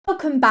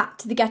Welcome back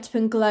to the Get Up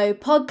and Glow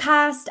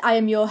podcast. I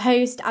am your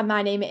host and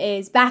my name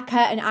is Becca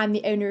and I'm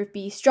the owner of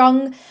Be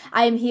Strong.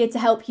 I am here to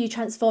help you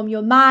transform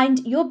your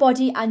mind, your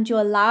body and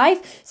your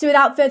life. So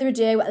without further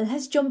ado,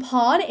 let's jump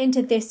on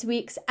into this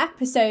week's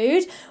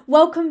episode.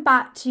 Welcome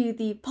back to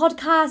the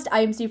podcast.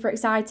 I am super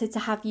excited to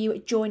have you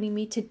joining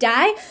me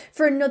today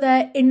for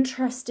another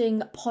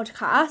interesting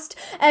podcast.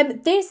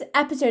 This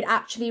episode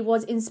actually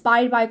was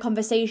inspired by a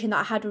conversation that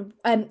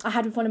I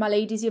had with one of my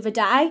ladies the other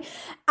day,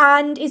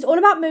 and it's all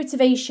about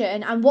motivation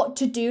and what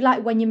to do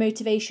like when your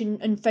motivation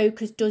and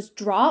focus does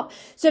drop.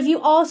 So if you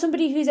are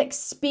somebody who's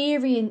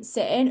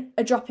experiencing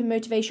a drop in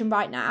motivation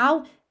right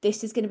now,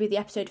 this is going to be the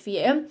episode for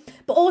you.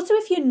 But also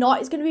if you're not,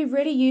 it's going to be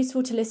really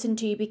useful to listen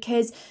to,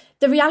 because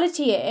the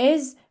reality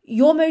is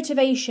your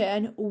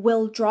motivation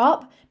will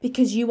drop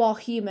because you are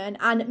human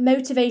and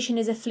motivation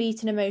is a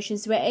fleeting emotion,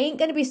 so it ain't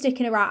going to be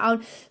sticking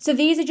around. So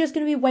these are just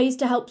going to be ways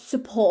to help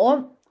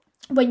support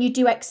when you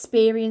do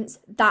experience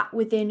that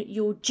within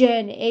your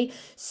journey.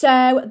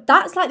 So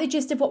that's like the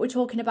gist of what we're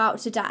talking about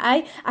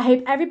today. I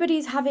hope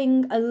everybody's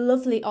having a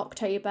lovely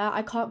October.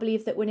 I can't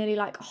believe that we're nearly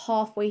like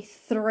halfway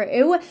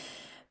through,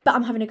 but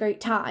I'm having a great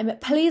time.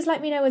 Please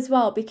let me know as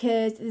well,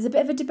 because there's a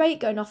bit of a debate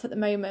going off at the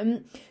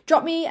moment.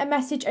 Drop me a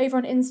message over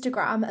on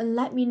Instagram and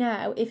let me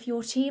know if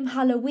you're team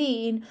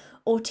Halloween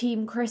or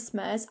team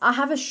Christmas. I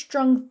have a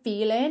strong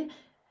feeling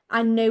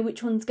I know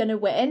which one's going to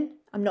win.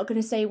 I'm not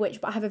going to say which,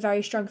 but I have a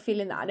very strong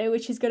feeling that I know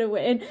which is going to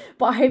win.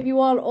 But I hope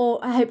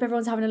I hope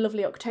everyone's having a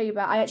lovely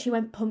October. I actually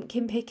went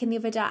pumpkin picking the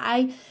other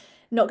day.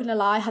 Not going to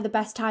lie, had the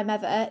best time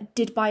ever.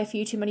 Did buy a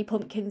few too many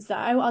pumpkins though.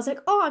 I was like,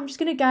 I'm just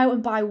going to go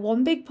and buy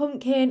one big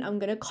pumpkin. I'm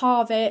going to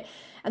carve it.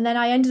 And then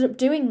I ended up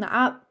doing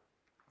that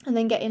and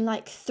then getting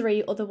like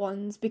 3 other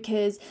ones,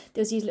 because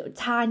there was these little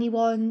tiny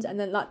ones and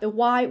then like the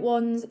white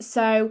ones.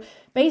 So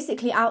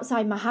basically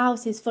outside my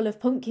house is full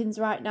of pumpkins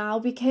right now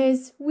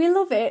because we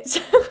love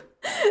it.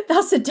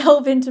 That's a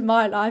delve into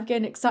my life,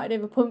 getting excited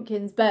over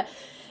pumpkins. But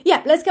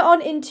yeah, let's get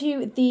on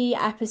into the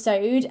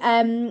episode.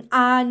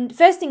 And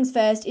first things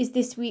first is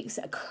this week's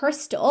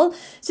crystal.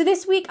 So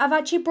this week I've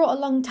actually brought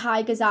along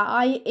Tiger's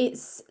Eye.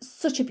 It's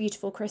such a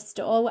beautiful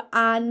crystal.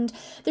 And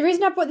the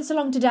reason I brought this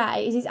along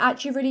today is it's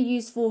actually really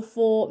useful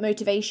for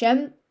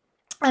motivation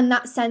and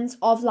that sense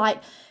of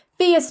like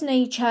fierce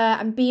nature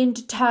and being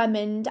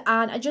determined,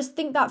 and I just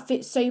think that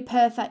fits so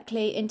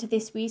perfectly into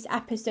this week's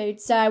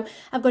episode. So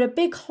I've got a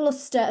big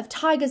cluster of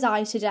Tiger's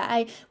Eye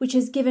today, which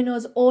has given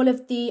us all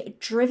of the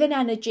driven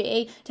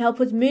energy to help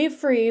us move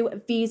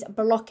through these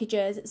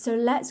blockages. So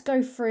let's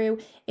go through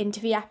into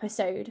the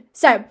episode.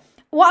 So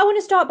what I want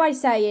to start by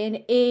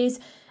saying is,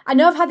 I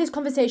know I've had this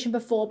conversation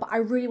before, but I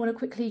really want to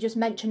quickly just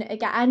mention it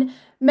again.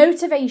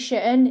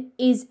 Motivation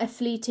is a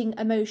fleeting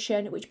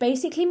emotion, which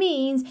basically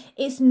means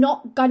it's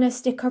not gonna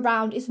stick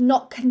around. It's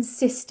not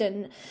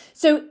consistent.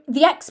 So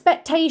the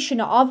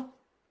expectation of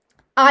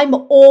I'm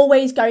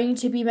always going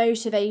to be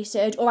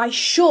motivated, or I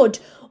should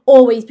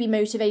always be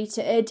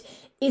motivated,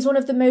 is one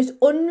of the most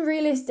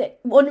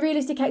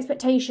unrealistic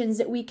expectations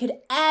that we could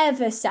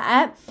ever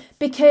set,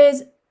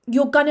 because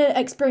you're going to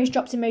experience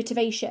drops in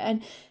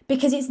motivation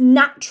because it's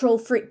natural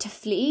for it to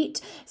fleet.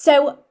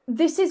 So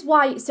this is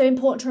why it's so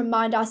important to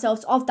remind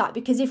ourselves of that,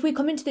 because if we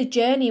come into the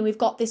journey and we've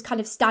got this kind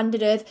of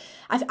standard of,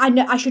 I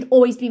know I should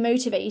always be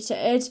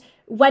motivated,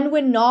 when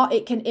we're not,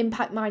 it can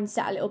impact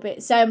mindset a little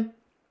bit. So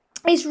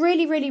it's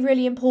really, really,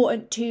 really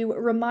important to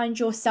remind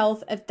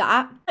yourself of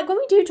that. Like when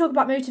we do talk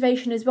about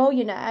motivation as well,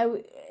 you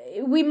know,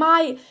 we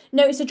might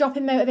notice a drop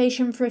in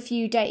motivation for a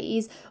few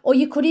days, or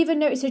you could even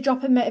notice a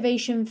drop in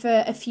motivation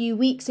for a few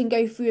weeks and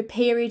go through a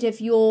period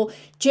of your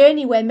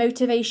journey where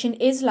motivation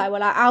is lower.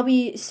 Like, I'll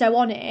be so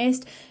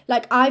honest,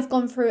 like I've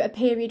gone through a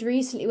period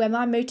recently where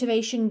my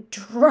motivation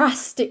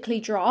drastically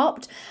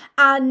dropped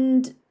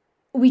and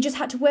we just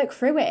had to work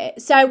through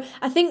it. So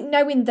I think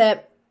knowing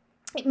that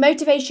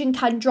motivation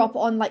can drop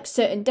on like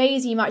certain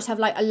days, you might just have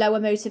like a lower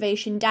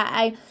motivation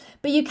day,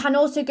 but you can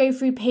also go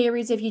through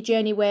periods of your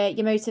journey where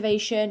your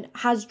motivation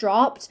has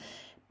dropped,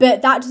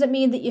 but that doesn't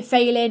mean that you're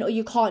failing or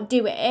you can't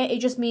do it. It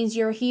just means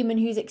you're a human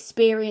who's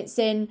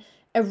experiencing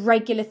a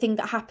regular thing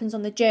that happens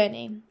on the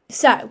journey.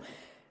 So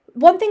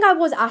one thing I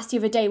was asked the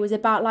other day was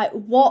about like,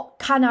 what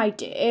can I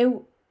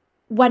do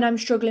when I'm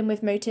struggling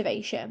with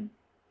motivation?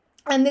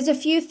 And there's a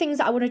few things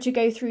that I wanted to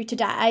go through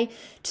today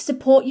to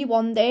support you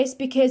on this,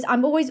 because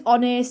I'm always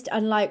honest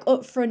and like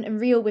upfront and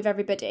real with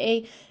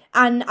everybody.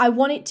 And I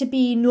want it to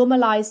be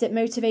normalized that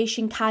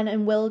motivation can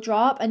and will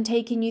drop, and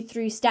taking you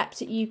through steps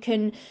that you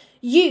can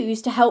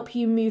use to help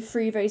you move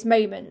through those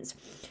moments.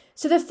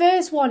 So the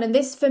first one, and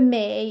this for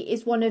me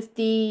is one of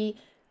the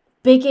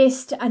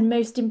biggest and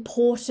most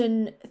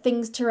important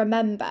things to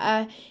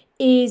remember,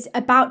 is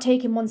about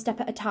taking one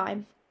step at a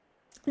time.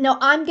 Now,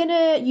 I'm going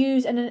to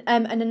use an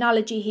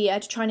analogy here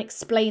to try and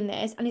explain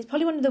this, and it's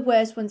probably one of the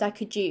worst ones I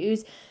could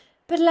use,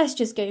 but let's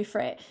just go for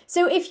it.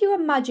 So if you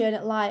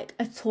imagine like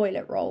a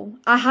toilet roll,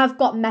 I have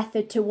got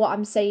method to what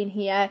I'm saying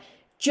here,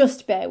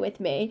 just bear with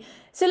me.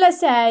 So let's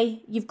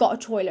say you've got a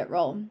toilet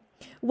roll.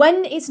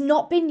 When it's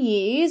not been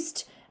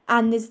used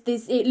and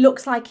it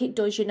looks like it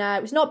does,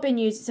 it's not been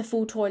used, it's a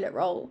full toilet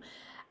roll.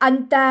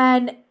 And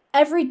then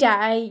every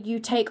day you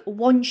take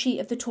one sheet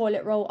of the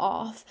toilet roll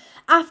off.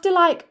 After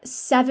like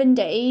 7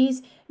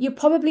 days, you're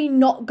probably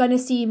not going to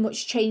see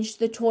much change to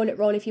the toilet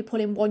roll if you're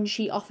pulling one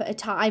sheet off at a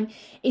time.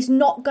 It's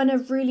not going to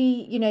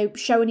really,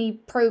 show any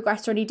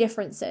progress or any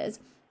differences.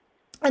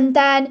 And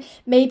then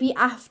maybe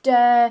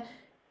after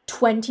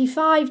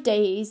 25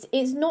 days,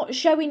 it's not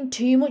showing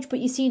too much, but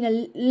you're seeing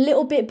a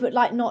little bit, but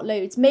like not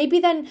loads. Maybe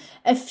then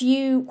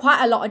quite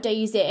a lot of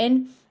days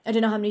in, I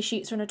don't know how many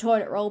sheets are on a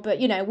toilet roll, but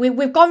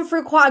we've gone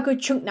through quite a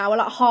good chunk now. We're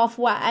like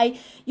halfway.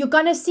 You're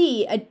gonna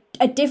see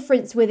a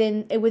difference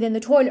within the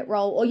toilet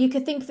roll. Or you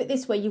could think of it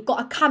this way: you've got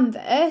a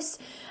canvas,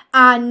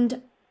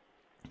 and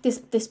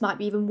this might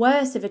be even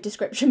worse of a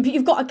description, but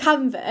you've got a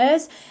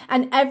canvas,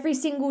 and every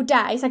single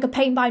day, it's like a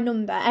paint by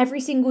number. Every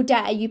single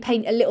day you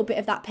paint a little bit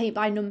of that paint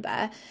by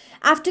number.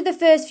 After the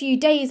first few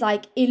days,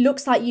 like, it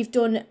looks like you've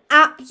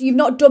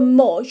not done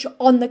much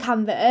on the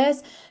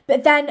canvas,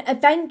 but then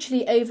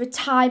eventually over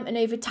time,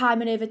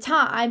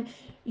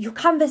 your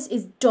canvas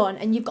is done,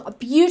 and you've got a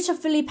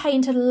beautifully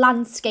painted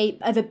landscape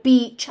of a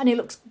beach, and it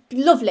looks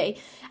lovely,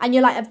 and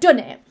you're like, I've done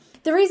it.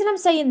 The reason I'm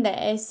saying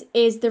this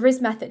is there is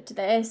method to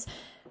this.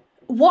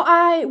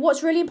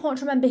 What's really important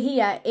to remember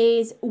here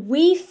is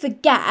we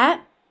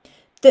forget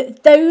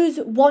that those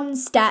 1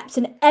 steps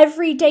and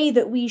every day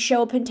that we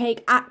show up and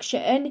take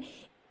action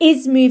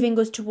is moving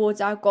us towards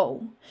our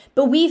goal.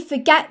 But we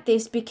forget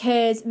this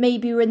because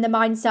maybe we're in the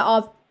mindset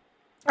of,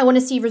 I want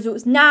to see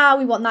results now,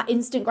 we want that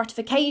instant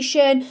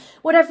gratification,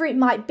 whatever it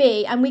might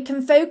be. And we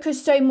can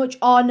focus so much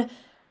on,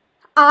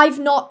 I've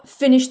not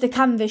finished the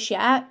canvas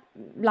yet,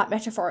 like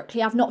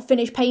metaphorically, I've not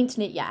finished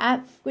painting it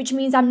yet, which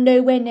means I'm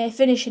nowhere near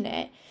finishing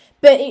it.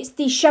 But it's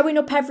the showing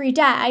up every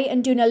day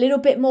and doing a little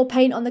bit more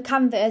paint on the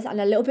canvas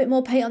and a little bit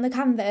more paint on the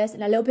canvas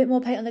and a little bit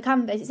more paint on the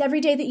canvas. It's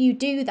every day that you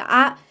do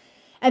that.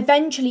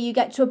 Eventually you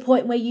get to a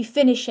point where you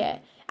finish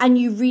it and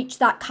you reach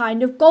that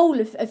kind of goal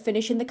of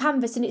finishing the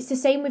canvas. And it's the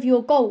same with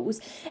your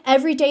goals.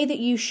 Every day that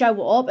you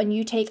show up and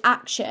you take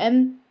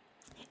action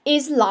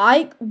is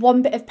like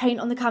one bit of paint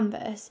on the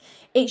canvas.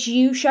 It's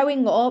you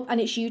showing up and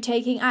it's you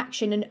taking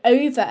action, and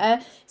over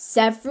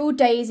several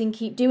days, and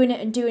keep doing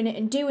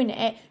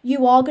it,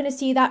 you are going to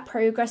see that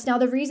progress. Now,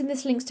 the reason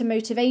this links to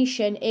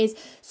motivation is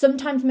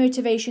sometimes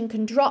motivation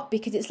can drop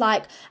because it's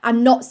like,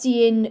 I'm not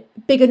seeing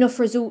big enough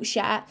results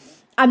yet.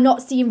 I'm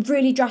not seeing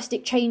really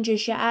drastic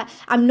changes yet.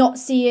 I'm not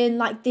seeing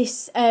like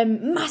this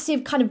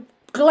massive kind of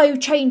glow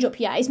change up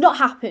yet. It's not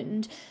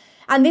happened.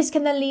 And this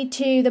can then lead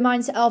to the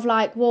mindset of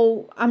like,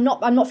 well, I'm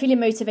not feeling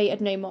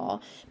motivated no more.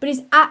 But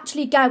it's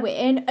actually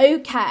going,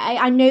 okay,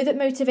 I know that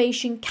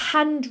motivation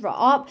can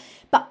drop,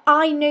 but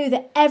I know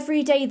that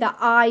every day that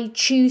I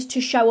choose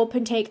to show up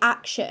and take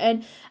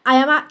action, I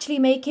am actually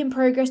making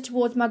progress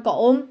towards my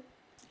goal.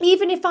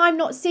 Even if I'm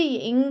not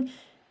seeing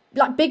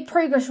like big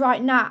progress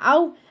right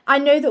now, I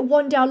know that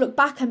one day I'll look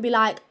back and be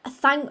like,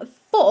 thank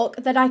fuck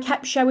that I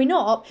kept showing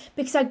up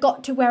because I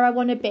got to where I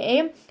want to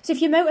be. So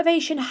if your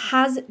motivation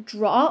has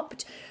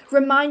dropped,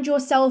 remind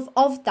yourself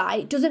of that.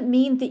 It doesn't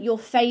mean that you're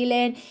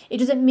failing. It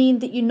doesn't mean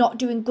that you're not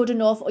doing good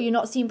enough or you're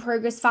not seeing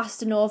progress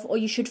fast enough or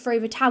you should throw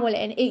the towel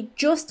in. It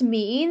just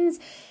means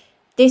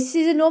this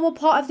is a normal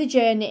part of the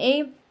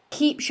journey.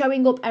 Keep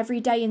showing up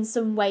every day in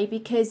some way,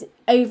 because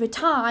over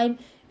time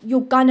you're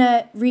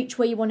gonna reach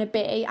where you want to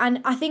be.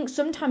 And I think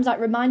sometimes like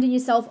reminding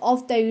yourself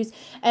of those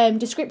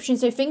descriptions,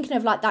 so thinking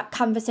of like that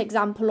canvas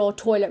example or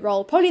toilet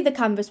roll, probably the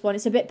canvas one,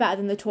 it's a bit better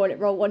than the toilet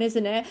roll one,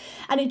 isn't it?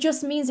 And it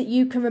just means that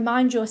you can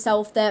remind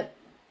yourself that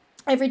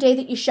every day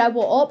that you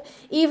show up,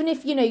 even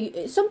if,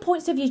 at some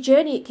points of your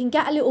journey, it can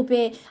get a little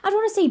bit, I don't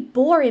want to say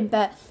boring,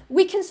 but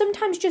we can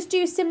sometimes just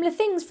do similar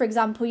things. For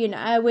example,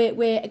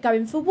 we're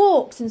going for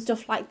walks and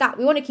stuff like that.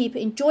 We want to keep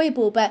it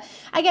enjoyable, but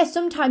I guess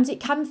sometimes it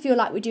can feel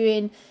like we're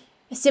doing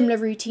similar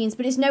routines,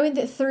 but it's knowing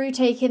that through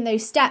taking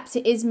those steps,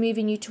 it is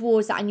moving you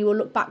towards that, and you will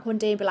look back one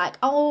day and be like,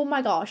 oh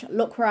my gosh,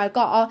 look where I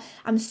got.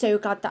 I'm so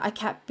glad that I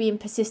kept being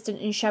persistent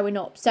and showing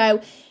up.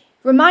 So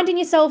reminding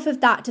yourself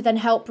of that to then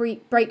help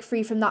break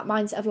free from that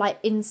mindset of like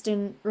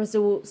instant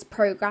results,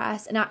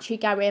 progress, and actually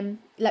going,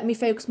 let me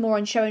focus more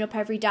on showing up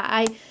every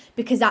day,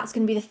 because that's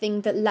going to be the thing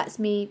that lets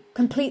me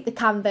complete the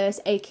canvas,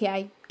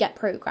 aka get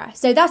progress.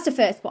 So that's the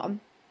first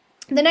one.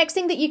 The next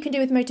thing that you can do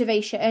with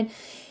motivation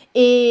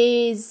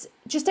is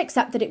just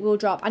accept that it will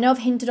drop. I know I've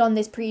hinted on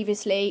this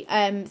previously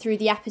through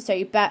the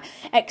episode, but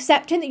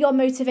accepting that your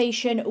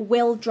motivation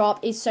will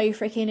drop is so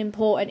freaking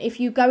important. If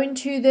you go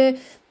into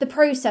the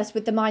process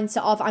with the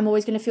mindset of I'm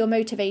always going to feel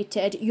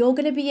motivated, you're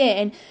going to be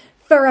in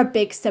for a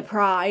big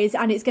surprise,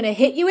 and it's going to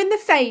hit you in the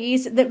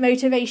face that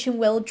motivation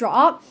will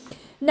drop.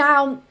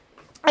 Now,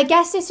 I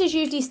guess this is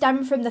usually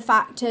stemmed from the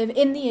fact of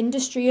in the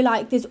industry,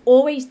 like there's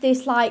always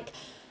this like,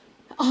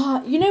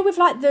 with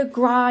like the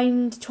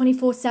grind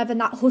 24/7,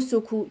 that hustle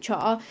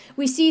culture,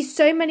 we see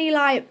so many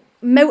like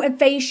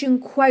motivation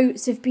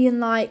quotes of being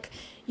like,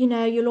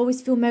 you'll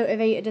always feel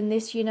motivated in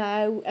this,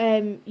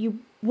 you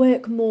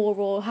work more,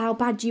 or how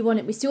bad do you want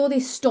it. We see all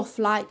this stuff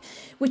like,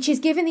 which is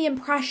giving the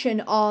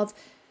impression of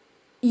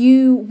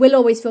you will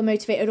always feel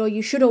motivated, or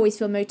you should always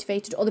feel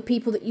motivated, or the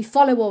people that you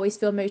follow always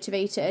feel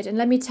motivated. And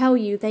let me tell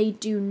you, they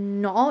do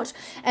not.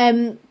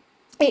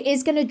 It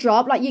is going to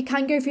drop. Like, you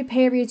can go through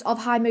periods of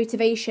high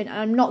motivation, and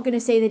I'm not going to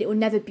say that it will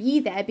never be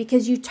there,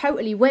 because you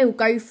totally will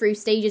go through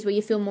stages where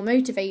you feel more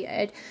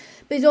motivated.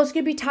 But there's also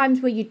going to be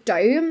times where you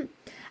don't.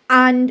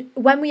 And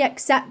when we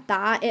accept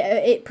that,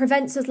 it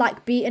prevents us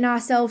like beating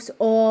ourselves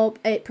up.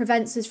 It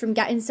prevents us from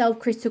getting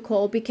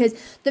self-critical, because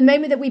the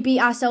moment that we beat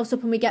ourselves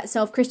up and we get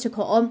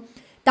self-critical,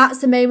 that's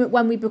the moment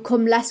when we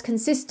become less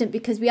consistent,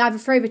 because we either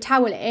throw the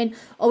towel in,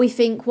 or we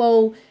think,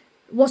 well,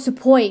 what's the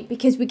point?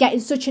 Because we're getting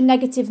such a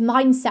negative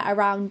mindset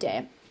around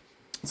it.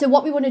 So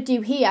what we want to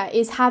do here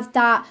is have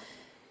that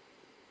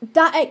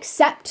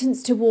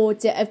acceptance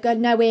towards it, of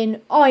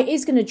knowing, oh, it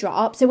is going to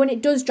drop. So when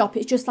it does drop,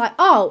 it's just like,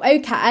 oh,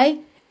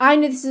 okay, I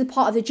know this is a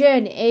part of the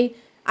journey.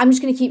 I'm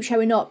just going to keep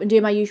showing up and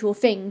doing my usual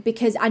thing,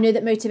 because I know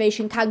that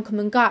motivation can come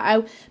and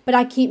go, but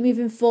I keep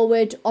moving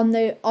forward on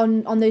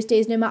those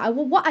days, no matter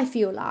what I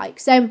feel like.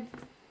 So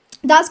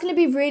that's going to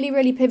be really,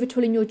 really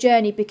pivotal in your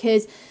journey,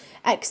 because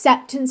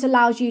acceptance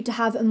allows you to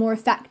have a more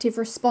effective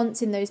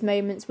response in those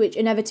moments, which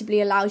inevitably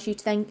allows you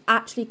to then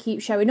actually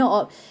keep showing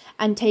up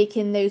and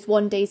taking those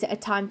 1 day at a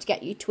time to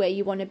get you to where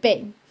you want to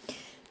be.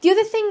 The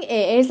other thing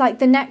is, like,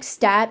 the next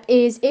step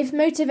is, if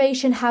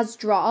motivation has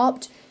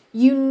dropped,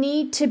 you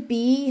need to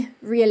be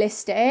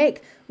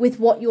realistic with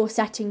what you're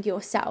setting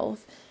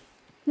yourself.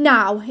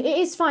 Now, it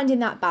is finding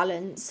that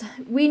balance.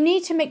 We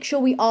need to make sure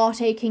we are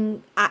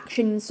taking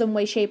action in some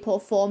way, shape or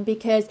form,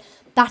 because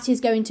that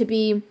is going to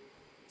be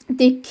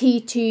the key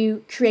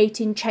to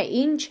creating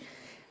change.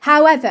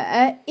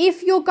 However,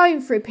 if you're going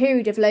through a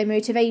period of low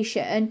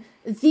motivation,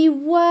 the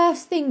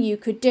worst thing you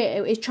could do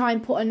is try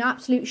and put an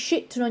absolute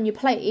shit ton on your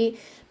plate,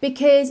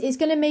 because it's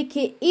going to make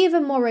it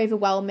even more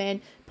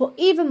overwhelming, put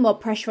even more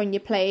pressure on your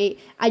plate,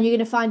 and you're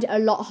going to find it a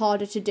lot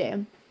harder to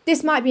do.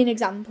 This might be an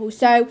example.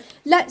 So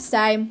let's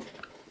say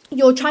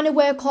you're trying to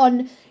work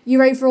on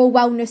your overall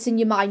wellness and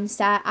your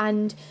mindset,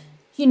 and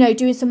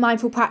doing some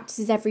mindful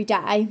practices every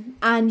day,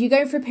 and you're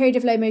going through a period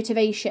of low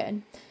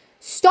motivation.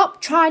 Stop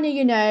trying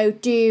to,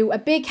 do a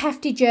big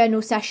hefty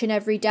journal session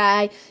every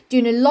day,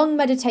 doing a long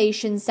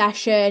meditation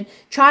session,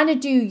 trying to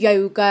do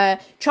yoga,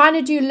 trying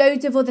to do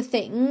loads of other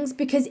things,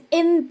 because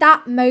in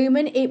that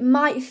moment, it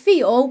might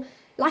feel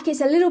like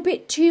it's a little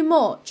bit too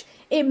much.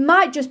 It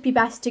might just be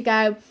best to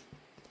go,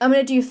 I'm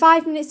going to do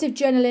 5 minutes of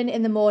journaling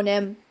in the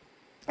morning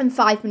and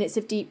 5 minutes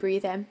of deep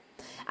breathing.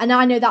 And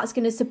I know that's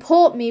going to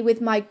support me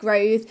with my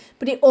growth,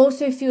 but it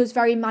also feels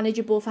very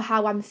manageable for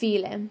how I'm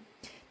feeling.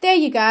 There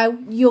you go.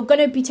 You're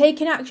going to be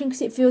taking action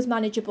because it feels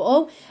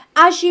manageable.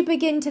 As you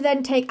begin to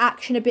then take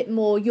action a bit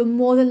more, you're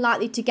more than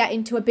likely to get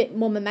into a bit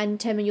more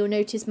momentum, and you'll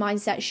notice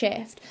mindset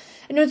shift.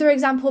 Another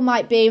example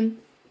might be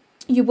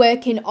you're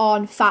working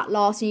on fat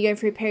loss and you're going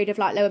through a period of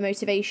like lower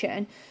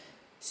motivation.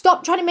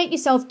 Stop trying to make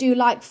yourself do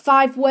like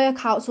 5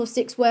 workouts or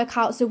 6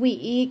 workouts a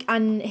week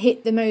and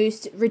hit the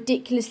most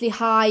ridiculously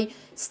high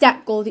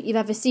step goal that you've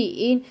ever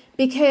seen,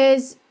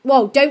 because,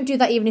 well, don't do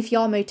that even if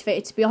you're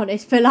motivated, to be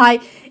honest, but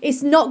like,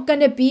 it's not going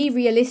to be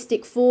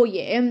realistic for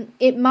you.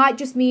 It might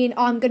just mean,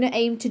 I'm going to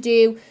aim to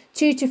do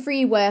 2 to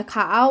 3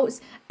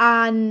 workouts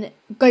and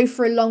go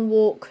for a long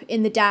walk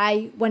in the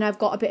day when I've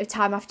got a bit of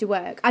time after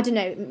work. I don't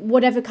know,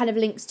 whatever kind of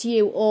links to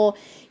you. Or,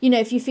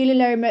 if you're feeling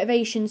low in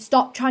motivation,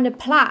 stop trying to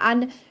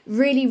plan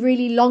really,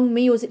 really long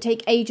meals that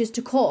take ages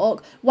to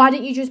cook. Why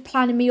don't you just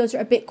plan meals that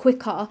are a bit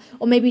quicker,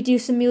 or maybe do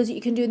some meals that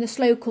you can do in the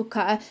slow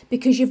cooker,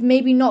 because you've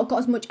maybe not got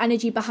as much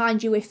energy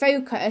behind you with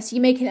focus.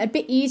 You're making it a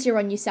bit easier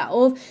on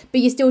yourself,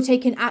 but you're still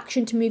taking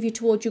action to move you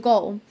towards your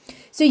goal.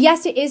 So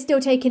yes, it is still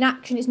taking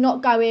action. It's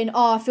not going,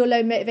 I feel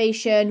low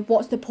motivation,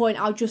 what's the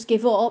point, I'll just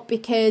give up,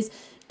 because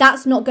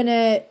that's not going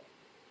to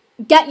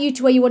get you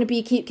to where you want to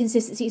be, keep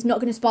consistency. It's not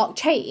going to spark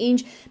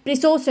change. But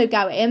it's also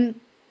going,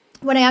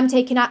 when I am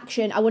taking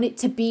action, I want it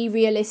to be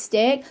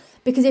realistic,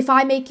 because if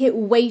I make it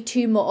way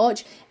too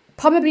much,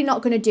 probably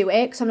not going to do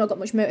it because I've not got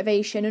much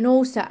motivation. And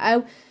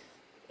also,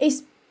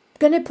 it's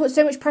going to put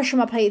so much pressure on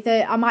my plate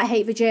that I might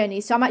hate the journey.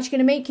 So I'm actually going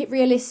to make it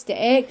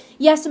realistic.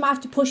 Yes, I might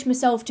have to push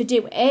myself to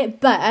do it,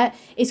 but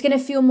it's going to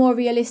feel more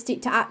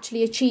realistic to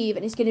actually achieve,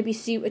 and it's going to be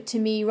suited to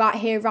me right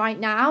here, right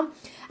now.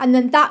 And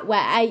then that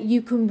way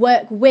you can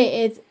work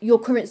with your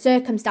current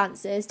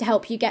circumstances to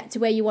help you get to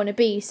where you want to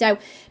be. So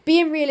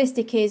being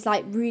realistic is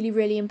like really,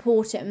 really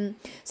important.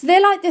 So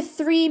they're like the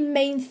 3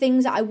 main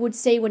things that I would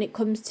say when it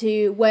comes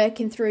to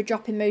working through a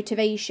drop in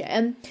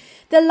motivation.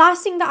 The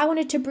last thing that I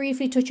wanted to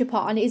briefly touch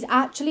upon is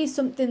actually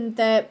something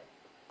that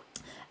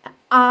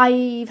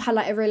I've had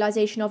like a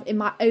realization of in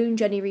my own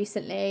journey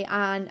recently,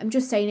 and I'm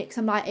just saying it because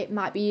I'm like, it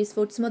might be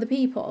useful to some other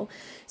people.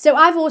 So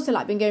I've also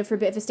like been going through a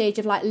bit of a stage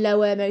of like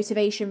lower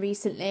motivation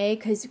recently,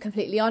 because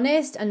completely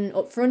honest and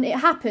upfront, it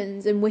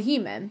happens and we're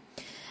human.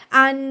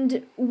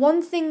 And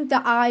one thing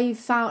that I've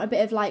found a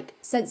bit of like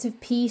sense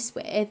of peace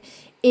with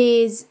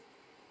is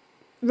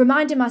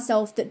reminding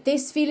myself that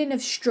this feeling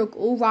of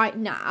struggle right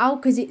now,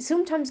 because it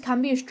sometimes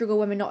can be a struggle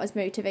when we're not as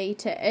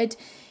motivated,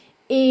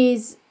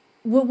 is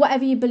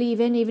whatever you believe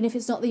in, even if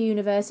it's not the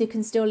universe, it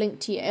can still link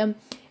to you.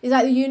 It's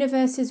like the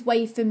universe's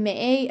way for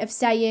me of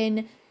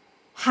saying,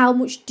 how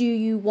much do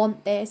you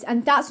want this?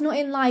 And that's not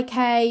in like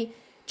a,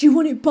 do you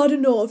want it bad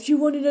enough? Do you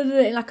want it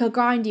in like a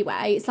grindy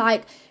way? It's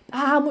like,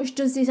 how much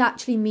does this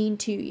actually mean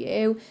to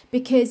you?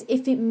 Because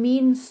if it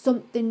means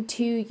something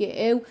to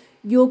you,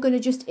 you're going to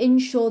just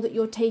ensure that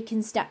you're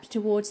taking steps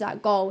towards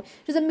that goal.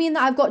 Doesn't mean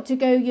that I've got to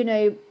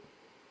go,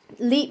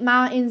 leap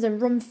mountains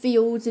and run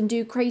fields and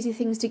do crazy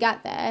things to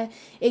get there.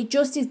 It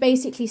just is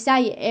basically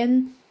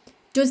saying,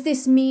 does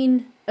this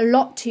mean a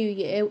lot to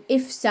you?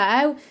 If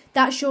so,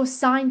 that's your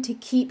sign to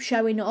keep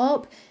showing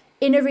up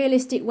in a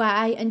realistic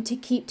way and to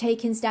keep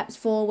taking steps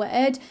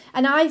forward.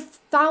 And I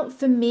felt,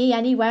 for me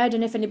anyway, I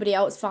don't know if anybody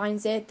else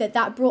finds it,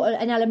 that brought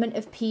an element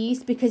of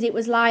peace, because it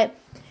was like,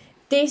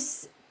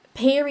 this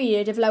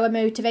period of lower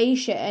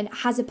motivation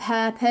has a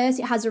purpose,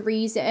 it has a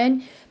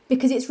reason,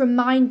 because it's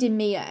reminding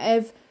me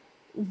of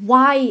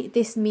why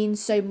this means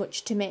so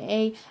much to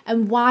me,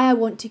 and why I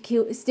want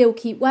to still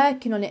keep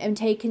working on it and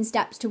taking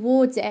steps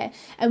towards it,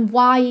 and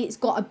why it's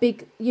got a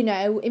big,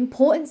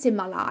 importance in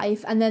my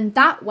life. And then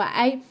that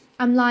way,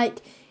 I'm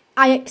like,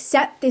 I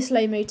accept this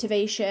low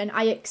motivation.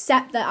 I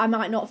accept that I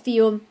might not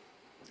feel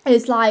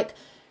as like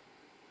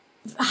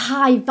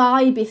high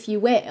vibe, if you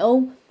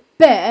will,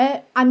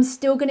 but I'm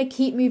still going to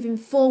keep moving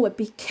forward,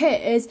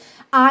 because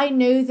I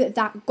know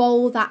that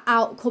goal, that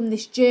outcome,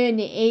 this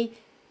journey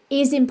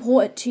is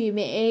important to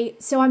me,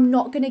 so I'm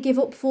not going to give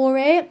up for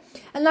it.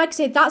 And like I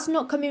said, that's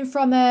not coming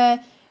from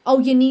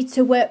you need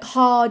to work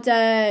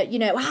harder,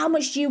 how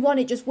much do you want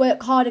it, just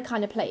work harder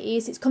kind of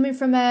place. It's coming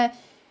from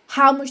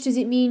how much does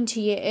it mean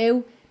to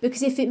you?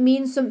 Because if it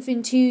means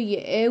something to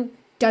you,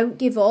 don't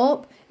give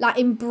up. Like,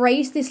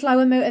 embrace this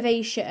lower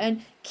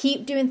motivation,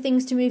 keep doing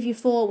things to move you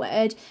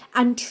forward,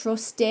 and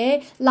trust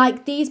it.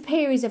 Like, these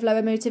periods of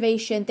lower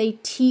motivation, they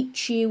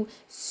teach you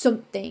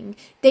something.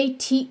 They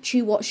teach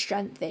you what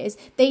strength is.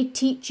 They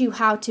teach you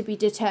how to be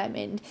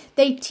determined.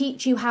 They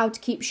teach you how to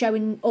keep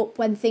showing up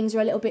when things are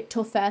a little bit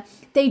tougher.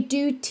 They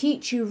do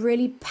teach you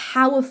really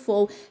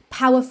powerful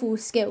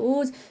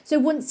skills. So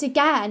once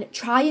again,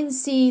 try and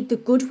see the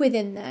good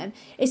within them.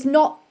 It's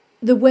not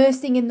the worst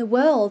thing in the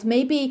world.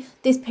 Maybe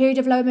this period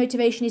of low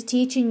motivation is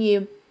teaching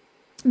you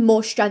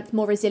more strength,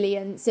 more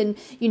resilience, and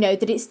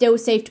that it's still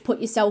safe to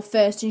put yourself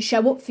first and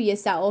show up for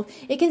yourself.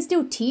 It can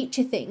still teach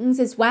you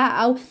things as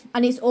well,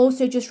 and it's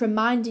also just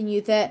reminding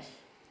you that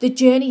the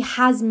journey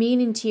has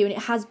meaning to you and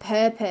it has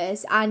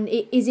purpose and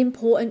it is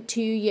important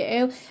to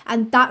you.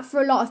 And that,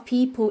 for a lot of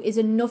people, is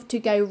enough to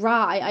go,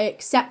 right, I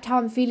accept how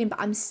I'm feeling, but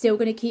I'm still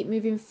going to keep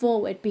moving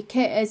forward,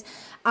 because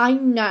I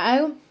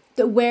know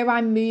that where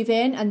I'm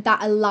moving and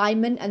that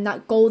alignment and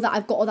that goal that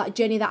I've got, or that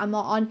journey that I'm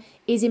on,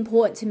 is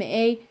important to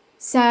me.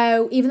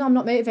 So even though I'm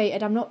not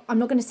motivated, I'm not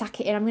going to sack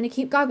it in. I'm going to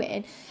keep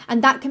going.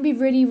 And that can be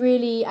really,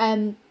 really,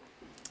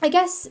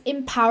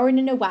 empowering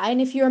in a way.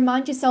 And if you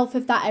remind yourself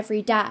of that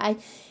every day,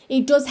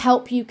 it does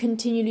help you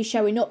continually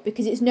showing up,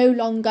 because it's no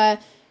longer,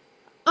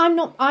 I'm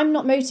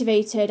not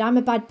motivated, I'm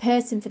a bad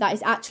person for that.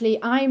 It's actually,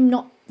 I'm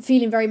not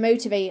feeling very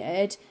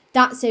motivated.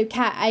 That's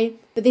okay,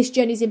 but this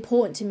journey is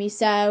important to me,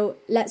 so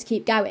let's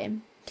keep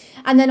going.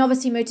 And then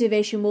obviously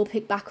motivation will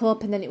pick back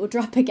up and then it will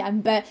drop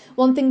again. But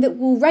one thing that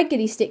will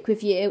regularly stick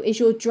with you is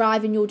your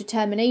drive and your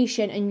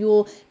determination and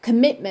your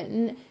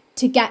commitment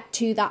to get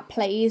to that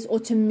place, or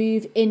to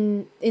move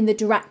in the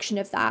direction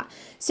of that.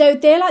 So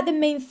they're like the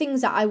main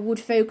things that I would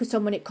focus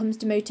on when it comes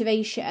to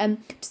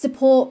motivation, to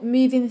support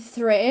moving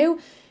through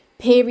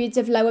periods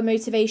of lower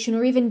motivation,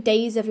 or even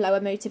days of lower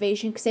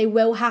motivation, because they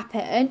will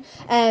happen.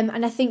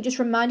 And I think just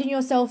reminding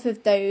yourself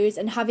of those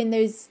and having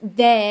those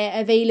there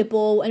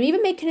available, and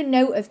even making a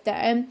note of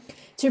them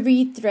to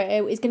read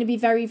through, is going to be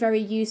very, very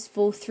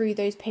useful through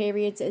those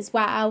periods as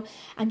well.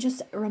 And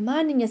just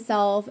reminding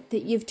yourself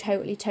that you've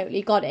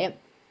totally got it.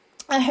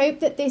 I hope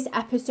that this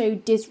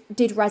episode did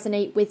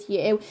resonate with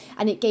you,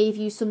 and it gave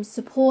you some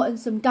support and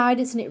some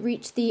guidance, and it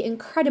reached the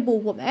incredible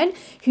woman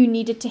who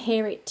needed to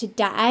hear it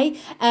today.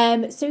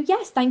 So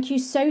yes, thank you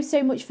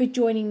so much for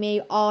joining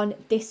me on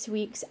this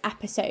week's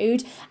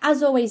episode.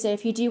 As always,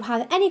 if you do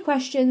have any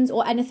questions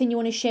or anything you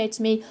want to share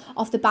to me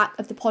off the back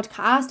of the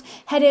podcast,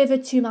 head over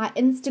to my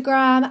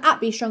Instagram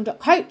at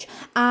bestrong.coach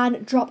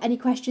and drop any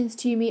questions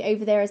to me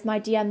over there, as my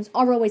DMs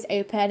are always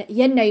open.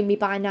 You know me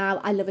by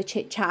now, I love a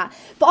chit chat.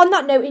 But on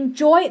that note,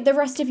 enjoy the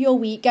rest of your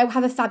week. Go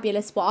have a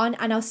fabulous one,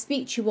 and I'll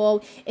speak to you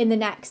all in the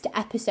next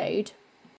episode.